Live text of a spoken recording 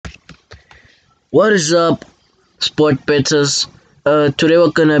What is up, sport betters? Today we're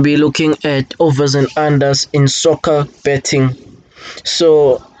gonna be looking at overs and unders in soccer betting.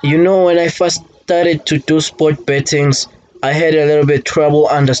 So, when I first started to do sport bettings, I had a little bit trouble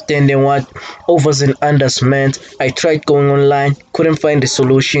understanding what overs and unders meant. I tried going online, couldn't find a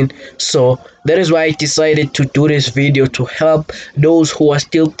solution. So, that is why I decided to do this video to help those who are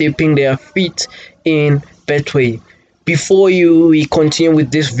still dipping their feet in Betway. Before we continue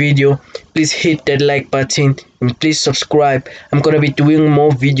with this video, please hit that like button and please subscribe. I'm gonna be doing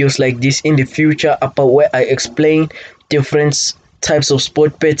more videos like this in the future about where I explain different types of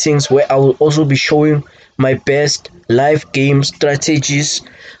sport bettings, where I will also be showing my best live game strategies.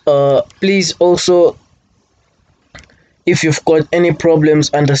 Please also, if you've got any problems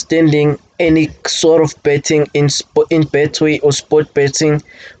understanding any sort of betting in Betway or sport betting,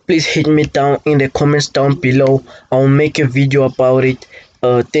 please hit me down in the comments down below. I'll make a video about it.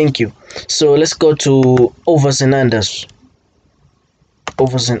 Thank you. So let's go to overs and unders.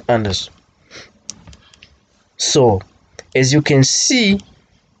 Overs and unders. So as you can see,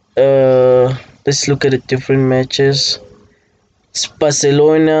 let's look at the different matches. It's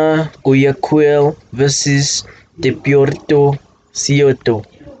Barcelona Guayaquil versus Deportivo Kyoto.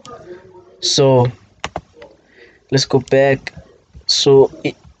 So let's go back. So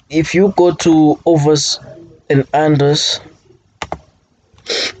if you go to overs and unders,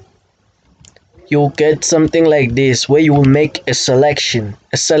 you'll get something like this, where you will make a selection.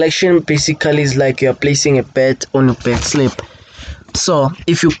 A selection basically is like you're placing a bet on a bet slip. So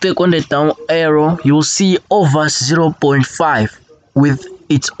if you click on the down arrow, you'll see over 0.5 with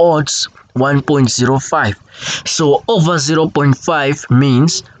its odds 1.05. So over 0.5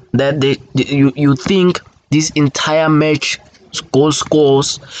 means that you think this entire match scores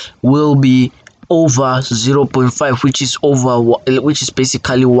will be over 0.5, which is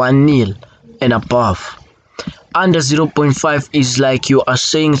basically 1-0 and above. Under 0.5 is like you are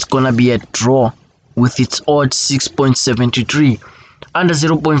saying it's gonna be a draw with its odds 6.73. Under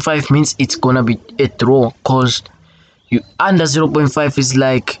 0.5 means it's gonna be a draw, cause under 0.5 is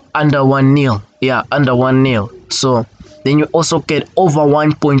like under 1-0. Yeah, under 1-0. So then you also get over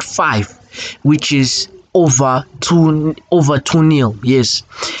 1.5, which is over 2-0. Yes,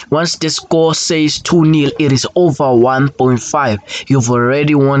 once the score says 2-0, it is over 1.5. You've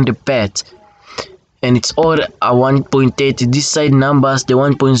already won the bet, and it's all at 1.80. This side numbers, the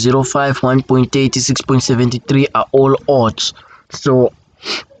 1.05, 1.80, 6.73 are all odds. So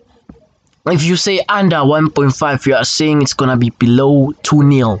if you say under 1.5, you are saying it's gonna be below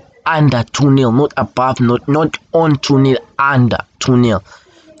 2-0, under 2-0, not above, not on 2-0, under 2-0.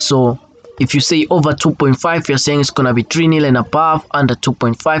 So if you say over 2.5, you're saying it's gonna be 3-0 and above. Under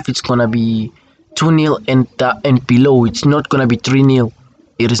 2.5, it's gonna be 2-0 and below. It's not gonna be 3-0.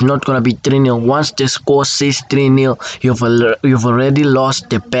 It is not gonna be 3-0. Once the score says 3-0, you've already lost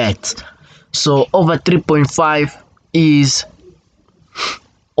the bet. So over 3.5 is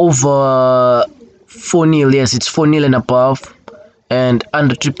over 4-0. Yes, it's 4-0 and above, and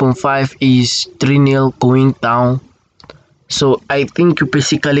under 3.5 is 3-0 going down. So I think you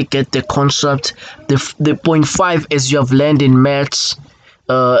basically get the concept. The 0.5, as you have learned in maths,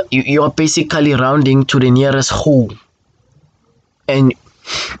 you are basically rounding to the nearest whole, and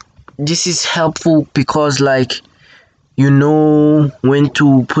this is helpful because like you know when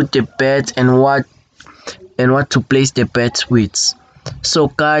to put the bet and what to place the bet with. So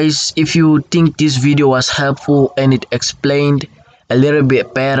guys, if you think this video was helpful and it explained a little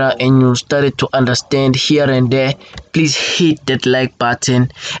bit better and you started to understand here and there, please hit that like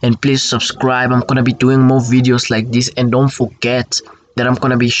button and please subscribe. I'm gonna be doing more videos like this, and don't forget that I'm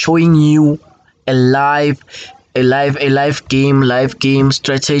gonna be showing you a live game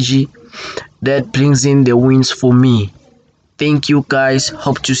strategy that brings in the wins for me. Thank you guys,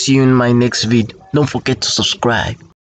 hope to see you in my next video. Don't forget to subscribe.